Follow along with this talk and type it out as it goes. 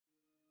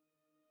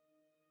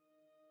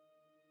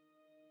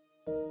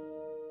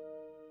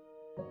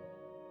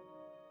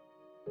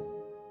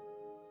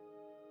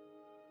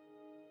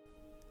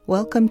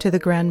Welcome to the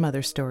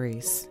Grandmother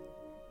Stories.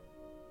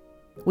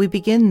 We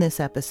begin this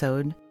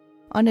episode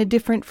on a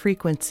different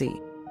frequency.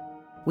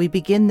 We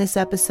begin this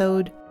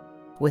episode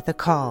with a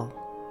call.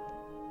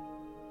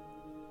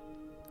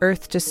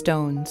 Earth to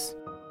stones,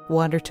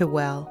 water to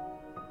well,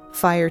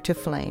 fire to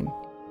flame.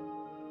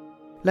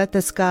 Let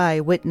the sky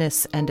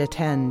witness and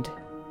attend,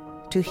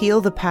 to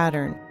heal the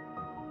pattern,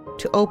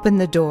 to open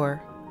the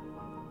door,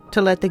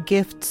 to let the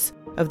gifts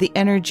of the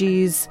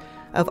energies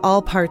of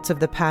all parts of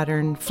the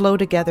pattern flow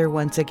together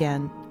once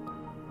again,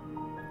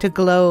 to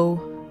glow,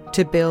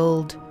 to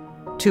build,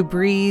 to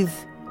breathe,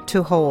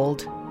 to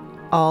hold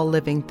all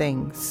living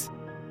things,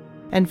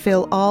 and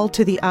fill all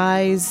to the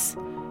eyes,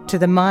 to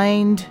the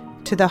mind,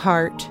 to the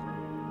heart,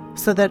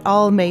 so that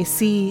all may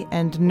see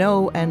and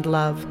know and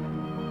love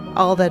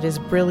all that is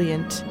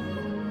brilliant,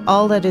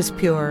 all that is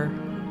pure,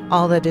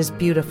 all that is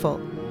beautiful.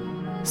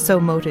 So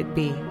mote it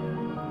be.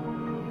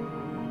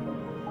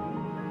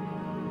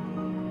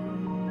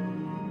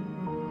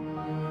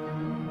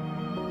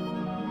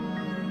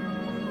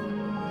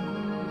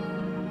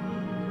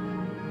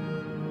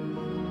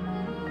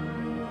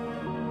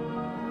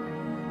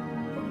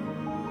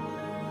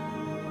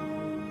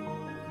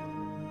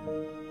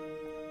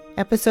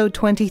 Episode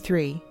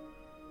 23,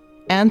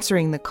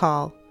 Answering the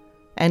Call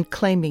and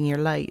Claiming Your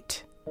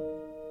Light.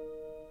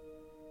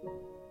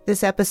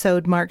 This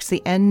episode marks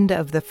the end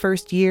of the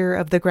first year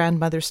of the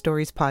Grandmother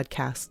Stories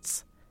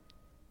podcasts.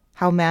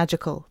 How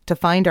magical to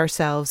find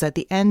ourselves at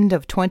the end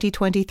of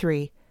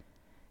 2023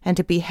 and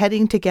to be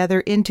heading together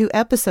into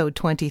episode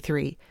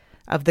 23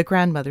 of the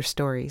Grandmother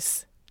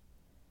Stories.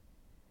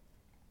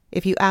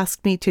 If you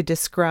asked me to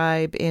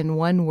describe in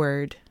one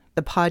word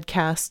the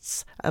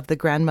podcasts of the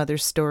Grandmother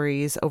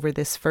Stories over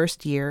this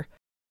first year,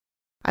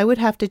 I would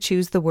have to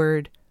choose the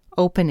word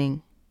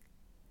opening.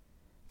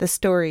 The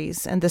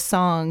stories and the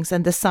songs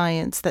and the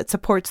science that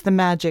supports the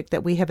magic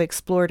that we have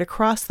explored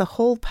across the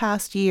whole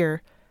past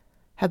year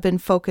have been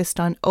focused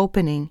on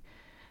opening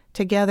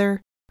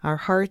together our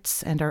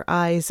hearts and our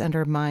eyes and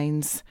our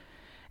minds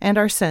and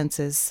our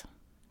senses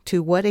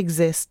to what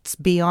exists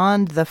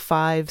beyond the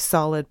 5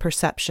 solid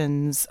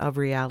perceptions of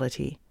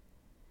reality.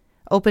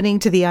 Opening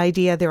to the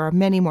idea there are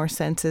many more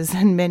senses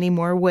and many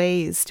more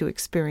ways to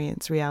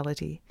experience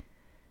reality.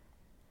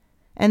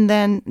 And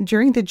then,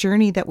 during the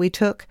journey that we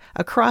took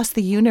across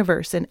the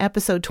universe in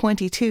episode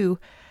 22,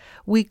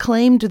 we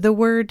claimed the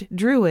word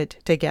druid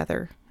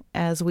together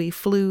as we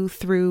flew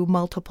through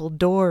multiple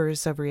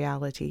doors of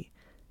reality.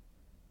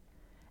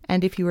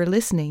 And if you were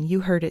listening,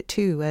 you heard it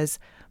too, as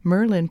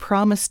Merlin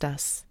promised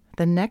us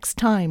the next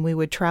time we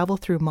would travel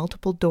through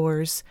multiple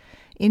doors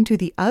into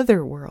the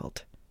other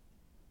world.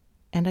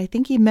 And I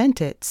think he meant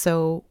it,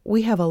 so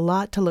we have a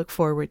lot to look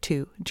forward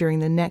to during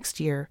the next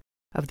year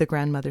of the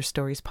Grandmother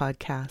Stories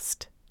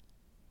podcast.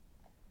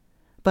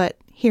 But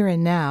here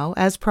and now,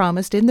 as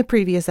promised in the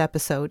previous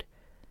episode,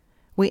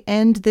 we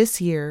end this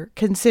year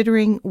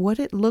considering what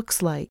it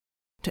looks like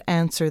to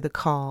answer the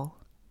call.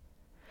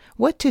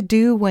 What to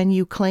do when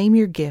you claim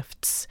your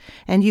gifts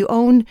and you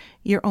own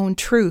your own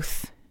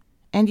truth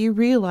and you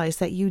realize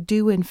that you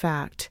do, in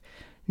fact,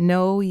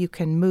 know you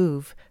can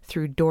move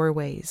through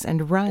doorways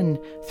and run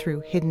through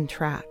hidden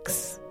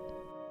tracks.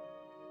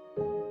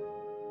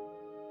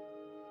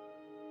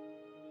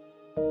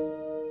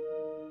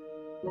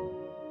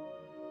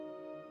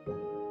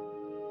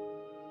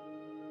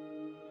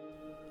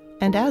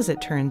 And as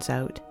it turns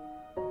out,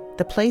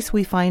 the place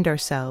we find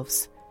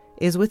ourselves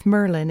is with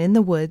Merlin in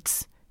the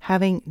woods,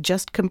 having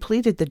just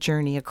completed the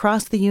journey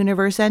across the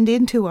universe and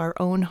into our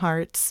own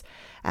hearts,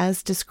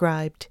 as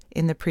described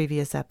in the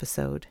previous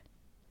episode.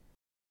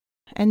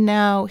 And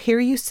now here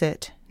you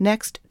sit,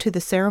 next to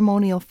the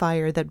ceremonial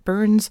fire that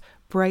burns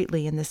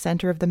brightly in the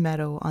center of the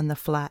meadow on the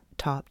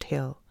flat-topped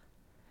hill.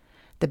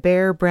 The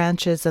bare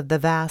branches of the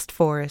vast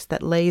forest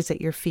that lays at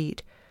your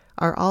feet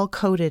are all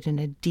coated in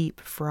a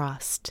deep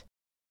frost.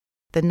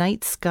 The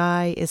night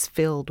sky is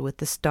filled with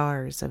the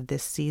stars of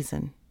this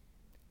season.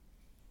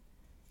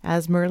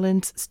 As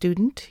Merlin's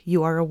student,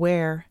 you are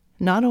aware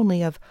not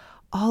only of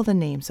all the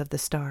names of the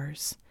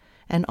stars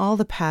and all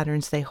the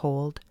patterns they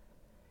hold,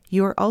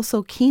 you are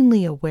also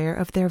keenly aware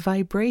of their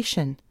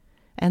vibration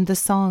and the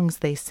songs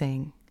they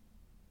sing.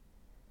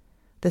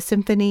 The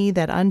symphony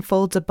that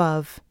unfolds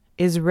above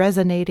is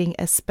resonating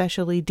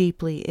especially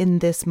deeply in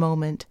this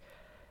moment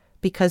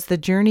because the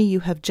journey you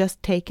have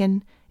just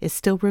taken is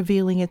still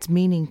revealing its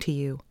meaning to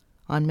you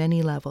on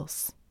many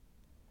levels.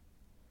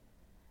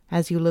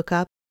 As you look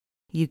up,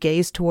 you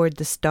gaze toward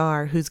the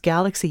star whose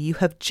galaxy you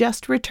have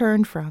just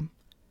returned from,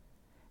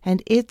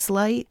 and its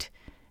light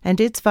and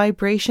its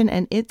vibration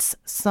and its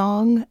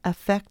song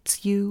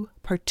affects you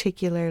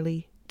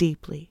particularly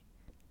deeply.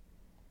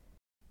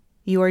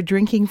 You are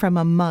drinking from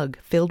a mug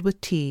filled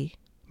with tea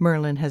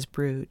Merlin has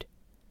brewed,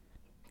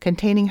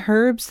 containing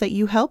herbs that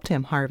you helped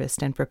him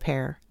harvest and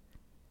prepare.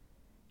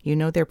 You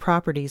know their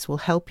properties will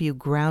help you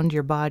ground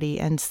your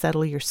body and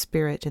settle your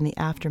spirit in the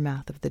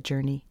aftermath of the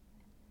journey.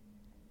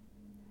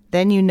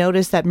 Then you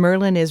notice that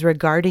Merlin is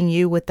regarding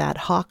you with that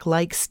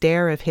hawk-like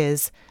stare of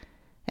his,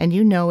 and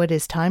you know it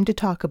is time to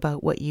talk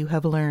about what you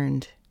have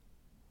learned.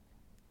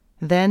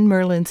 Then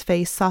Merlin's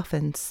face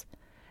softens,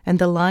 and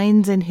the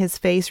lines in his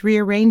face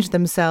rearrange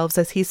themselves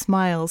as he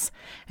smiles,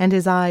 and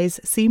his eyes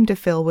seem to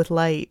fill with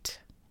light.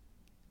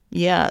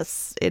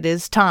 "Yes, it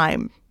is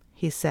time,"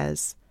 he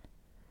says.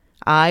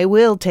 "I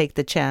will take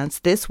the chance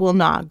this will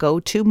not go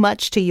too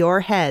much to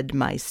your head,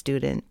 my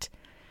student.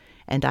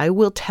 And I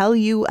will tell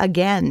you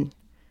again,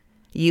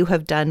 you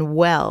have done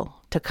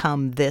well to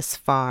come this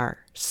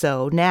far.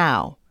 So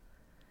now,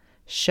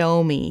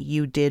 show me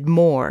you did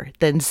more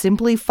than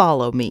simply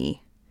follow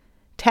me.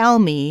 Tell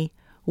me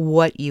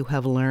what you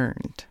have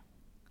learned."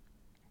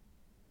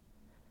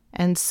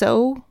 And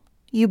so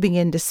you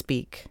begin to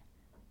speak.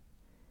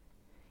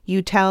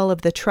 You tell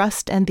of the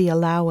trust and the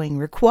allowing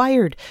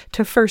required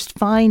to first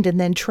find and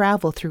then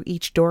travel through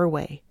each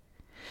doorway.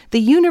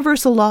 The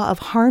universal law of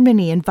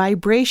harmony and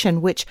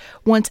vibration, which,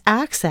 once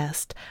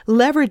accessed,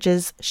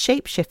 leverages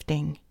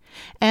shape-shifting,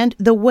 and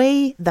the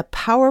way the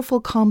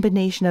powerful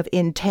combination of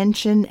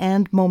intention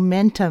and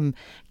momentum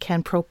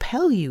can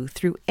propel you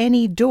through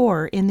any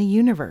door in the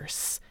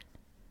universe.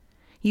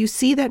 You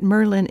see that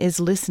Merlin is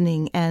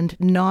listening and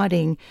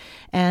nodding,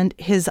 and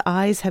his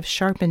eyes have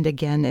sharpened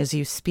again as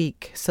you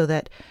speak, so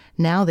that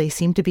now they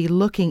seem to be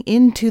looking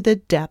into the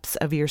depths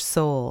of your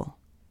soul.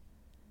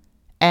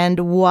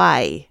 "And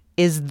why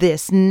is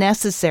this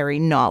necessary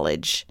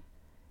knowledge?"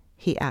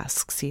 he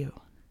asks you.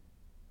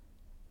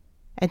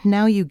 And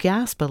now you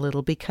gasp a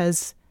little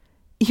because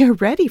you're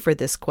ready for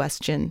this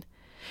question.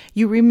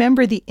 You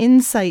remember the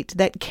insight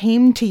that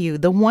came to you,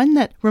 the one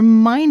that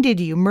reminded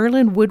you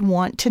Merlin would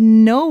want to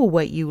know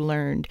what you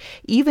learned,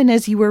 even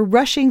as you were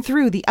rushing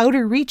through the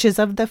outer reaches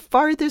of the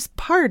farthest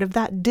part of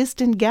that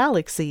distant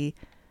galaxy.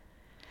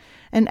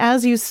 And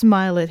as you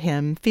smile at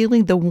him,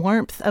 feeling the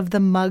warmth of the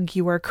mug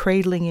you are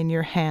cradling in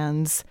your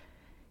hands,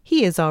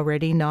 he is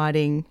already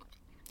nodding.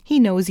 He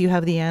knows you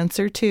have the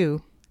answer,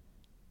 too.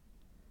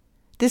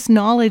 This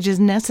knowledge is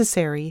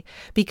necessary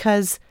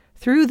because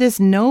through this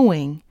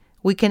knowing,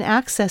 we can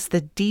access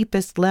the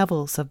deepest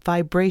levels of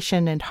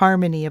vibration and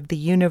harmony of the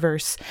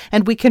universe,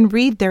 and we can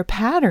read their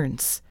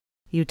patterns,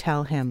 you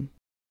tell him.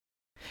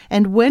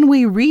 And when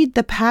we read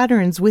the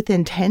patterns with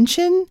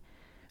intention,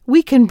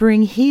 we can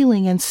bring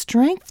healing and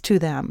strength to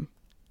them.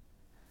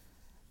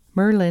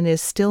 Merlin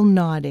is still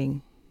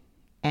nodding.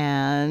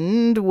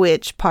 "And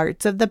which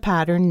parts of the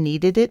pattern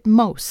needed it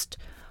most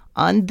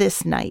on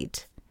this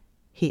night?"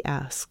 he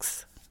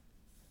asks.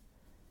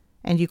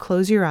 And you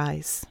close your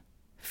eyes,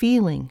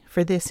 feeling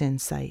for this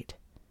insight.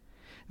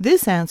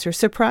 This answer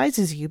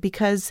surprises you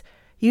because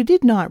you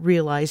did not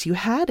realize you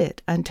had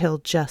it until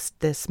just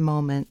this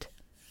moment.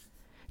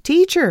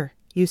 "Teacher,"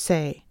 you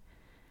say,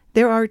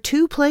 "there are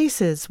 2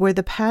 places where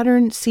the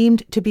pattern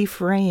seemed to be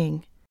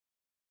fraying.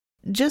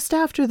 Just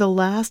after the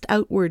last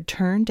outward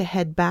turn to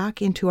head back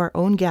into our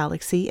own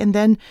galaxy, and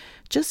then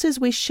just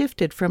as we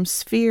shifted from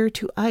sphere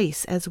to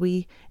ice as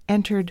we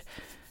entered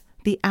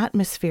the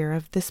atmosphere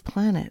of this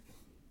planet."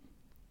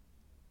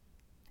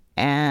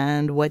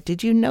 "And what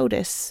did you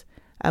notice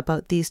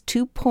about these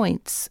 2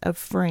 points of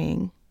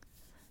fraying?"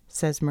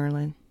 says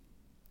Merlin.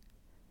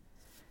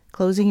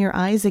 Closing your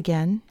eyes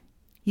again,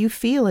 you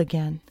feel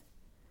again.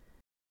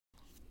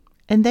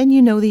 And then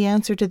you know the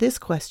answer to this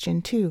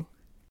question, too.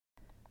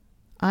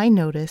 "I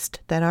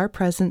noticed that our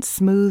presence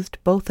smoothed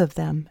both of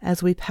them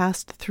as we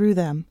passed through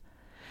them,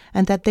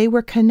 and that they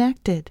were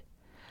connected,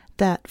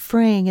 that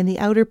fraying in the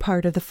outer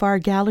part of the far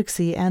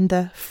galaxy and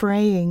the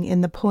fraying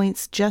in the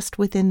points just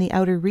within the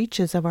outer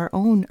reaches of our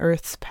own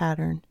Earth's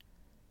pattern.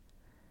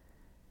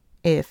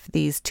 If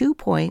these 2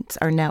 points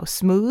are now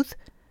smooth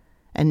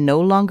and no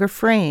longer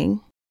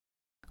fraying,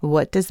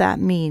 what does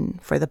that mean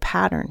for the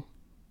pattern?"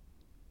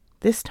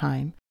 This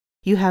time,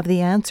 you have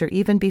the answer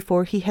even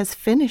before he has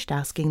finished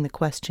asking the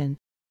question.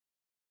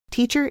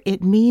 "Teacher,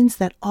 it means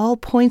that all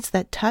points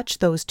that touch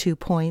those 2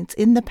 points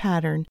in the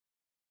pattern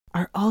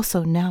are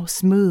also now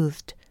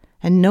smoothed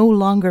and no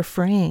longer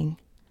fraying."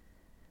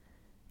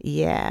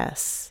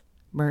 "Yes,"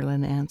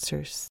 Merlin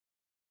answers.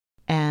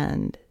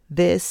 "And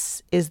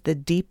this is the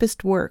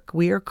deepest work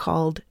we are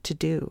called to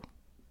do.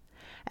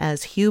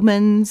 As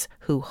humans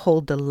who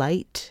hold the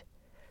light,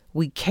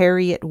 we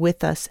carry it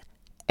with us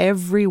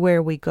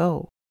everywhere we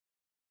go.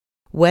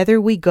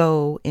 Whether we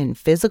go in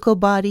physical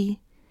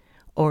body,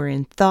 or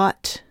in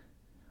thought,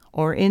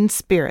 or in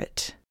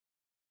spirit,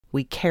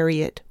 we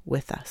carry it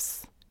with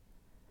us.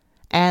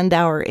 And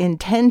our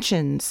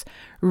intentions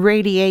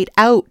radiate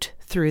out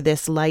through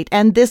this light,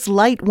 and this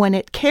light, when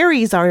it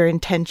carries our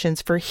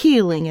intentions for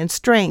healing and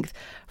strength,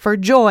 for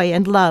joy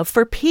and love,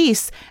 for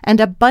peace and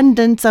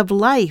abundance of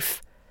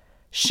life,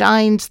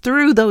 shines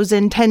through those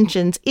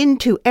intentions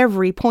into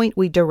every point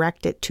we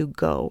direct it to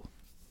go."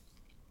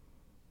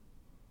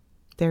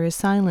 There is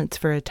silence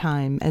for a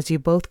time as you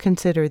both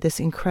consider this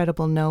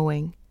incredible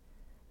knowing.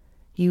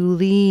 You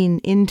lean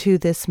into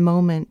this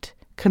moment,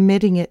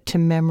 committing it to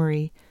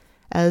memory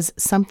as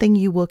something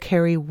you will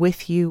carry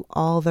with you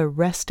all the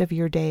rest of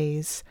your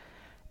days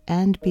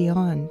and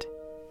beyond.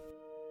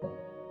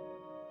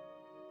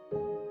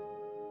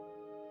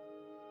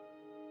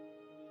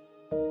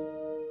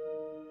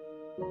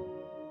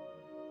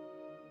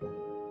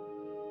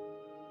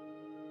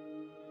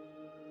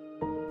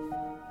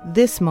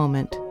 this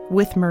moment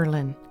with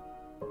Merlin.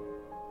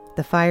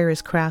 The fire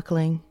is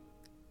crackling.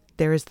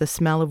 There is the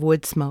smell of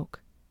wood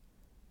smoke,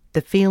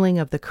 the feeling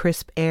of the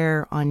crisp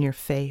air on your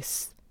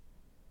face,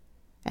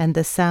 and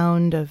the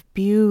sound of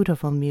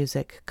beautiful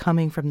music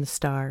coming from the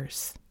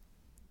stars.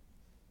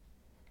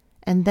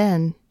 And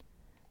then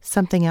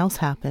something else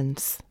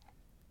happens.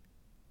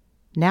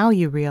 Now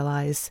you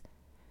realize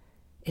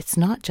it's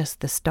not just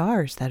the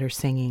stars that are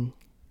singing.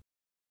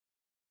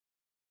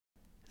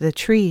 The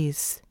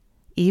trees,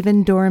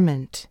 even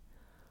dormant,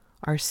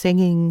 are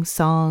singing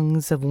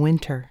songs of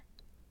winter.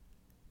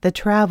 The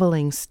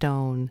traveling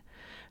stone,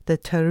 the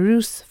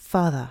Tarus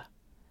Fada,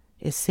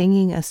 is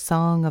singing a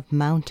song of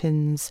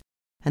mountains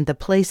and the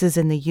places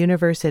in the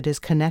universe it is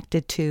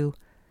connected to,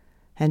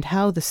 and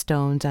how the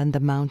stones and the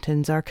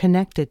mountains are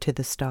connected to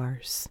the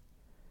stars.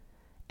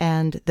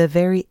 And the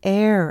very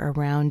air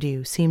around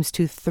you seems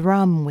to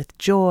thrum with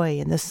joy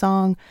in the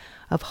song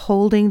of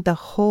holding the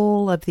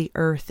whole of the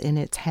earth in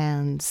its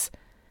hands.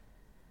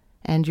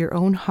 And your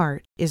own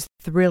heart is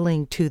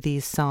thrilling to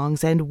these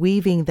songs and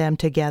weaving them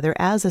together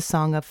as a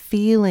song of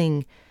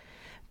feeling,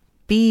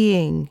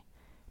 being,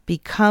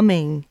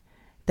 becoming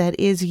that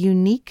is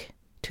unique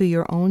to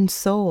your own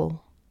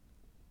soul.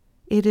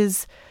 It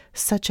is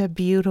such a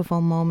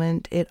beautiful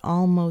moment. It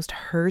almost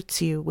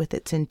hurts you with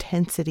its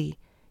intensity,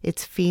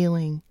 its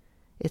feeling,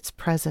 its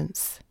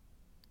presence.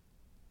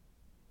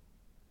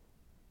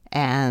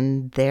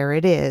 And there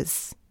it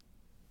is,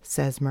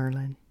 says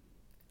Merlin.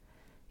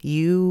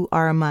 You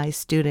are my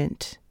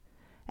student,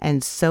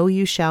 and so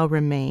you shall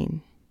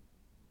remain.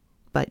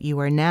 But you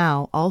are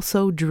now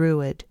also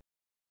Druid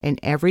in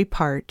every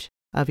part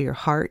of your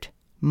heart,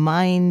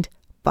 mind,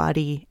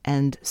 body,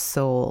 and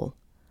soul.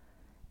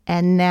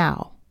 And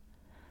now,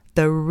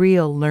 the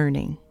real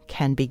learning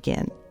can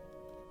begin.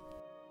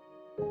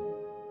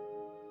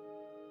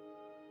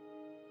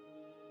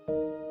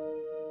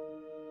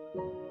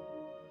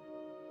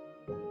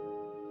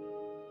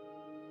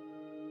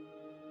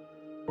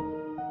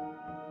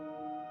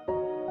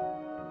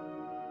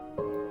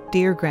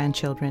 Dear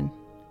grandchildren,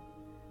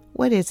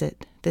 what is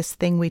it, this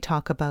thing we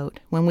talk about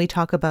when we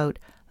talk about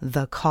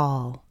the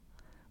call?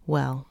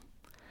 Well,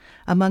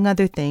 among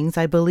other things,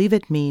 I believe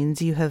it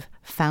means you have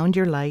found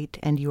your light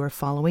and you are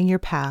following your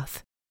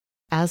path,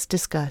 as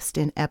discussed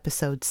in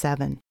episode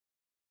 7.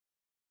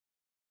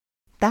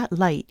 That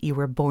light you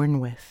were born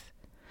with,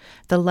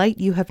 the light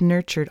you have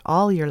nurtured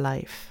all your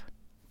life,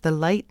 the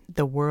light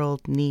the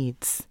world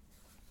needs.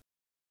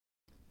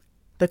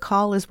 The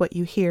call is what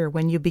you hear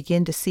when you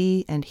begin to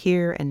see and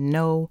hear and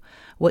know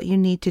what you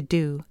need to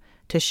do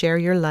to share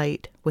your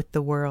light with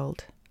the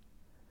world.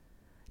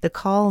 The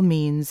call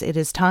means it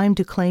is time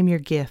to claim your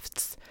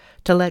gifts,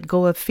 to let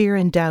go of fear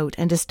and doubt,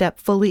 and to step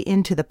fully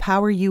into the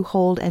power you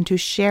hold and to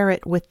share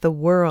it with the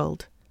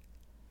world.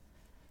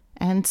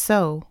 And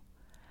so,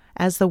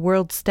 as the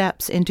world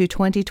steps into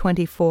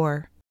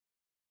 2024,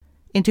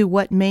 into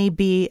what may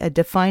be a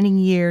defining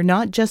year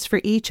not just for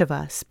each of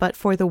us, but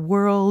for the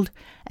world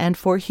and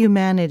for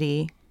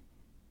humanity,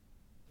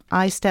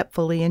 I step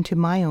fully into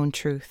my own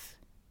truth.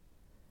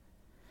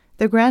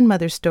 The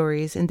grandmother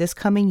stories in this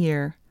coming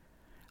year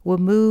will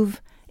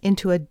move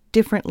into a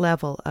different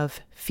level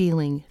of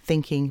feeling,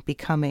 thinking,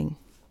 becoming.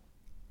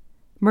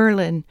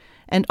 Merlin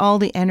and all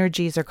the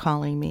energies are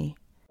calling me.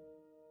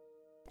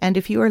 And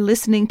if you are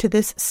listening to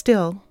this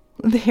still,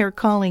 they are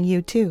calling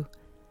you too.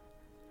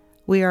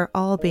 We are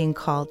all being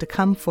called to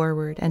come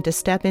forward and to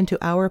step into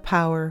our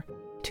power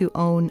to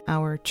own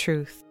our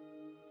truth.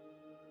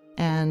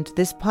 And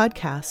this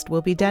podcast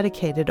will be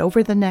dedicated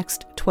over the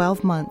next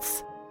 12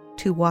 months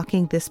to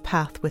walking this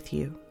path with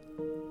you.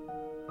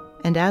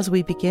 And as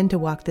we begin to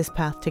walk this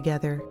path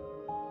together,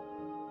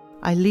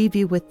 I leave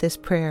you with this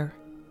prayer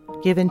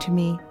given to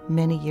me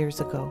many years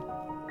ago.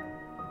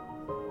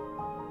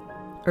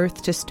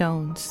 Earth to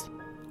stones,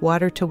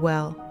 water to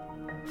well,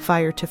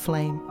 fire to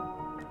flame.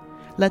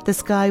 Let the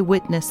sky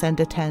witness and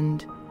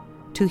attend,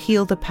 to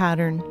heal the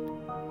pattern,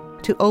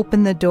 to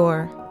open the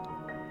door,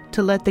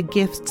 to let the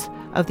gifts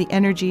of the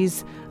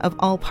energies of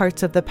all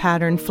parts of the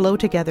pattern flow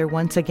together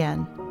once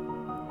again,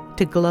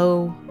 to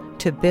glow,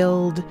 to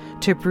build,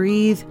 to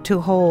breathe,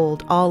 to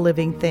hold all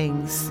living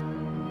things,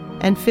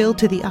 and fill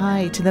to the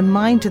eye, to the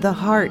mind, to the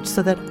heart,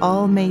 so that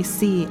all may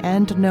see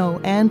and know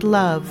and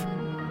love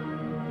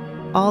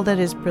all that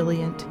is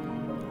brilliant,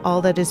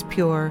 all that is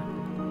pure,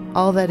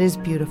 all that is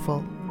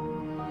beautiful.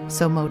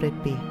 So mote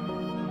it be.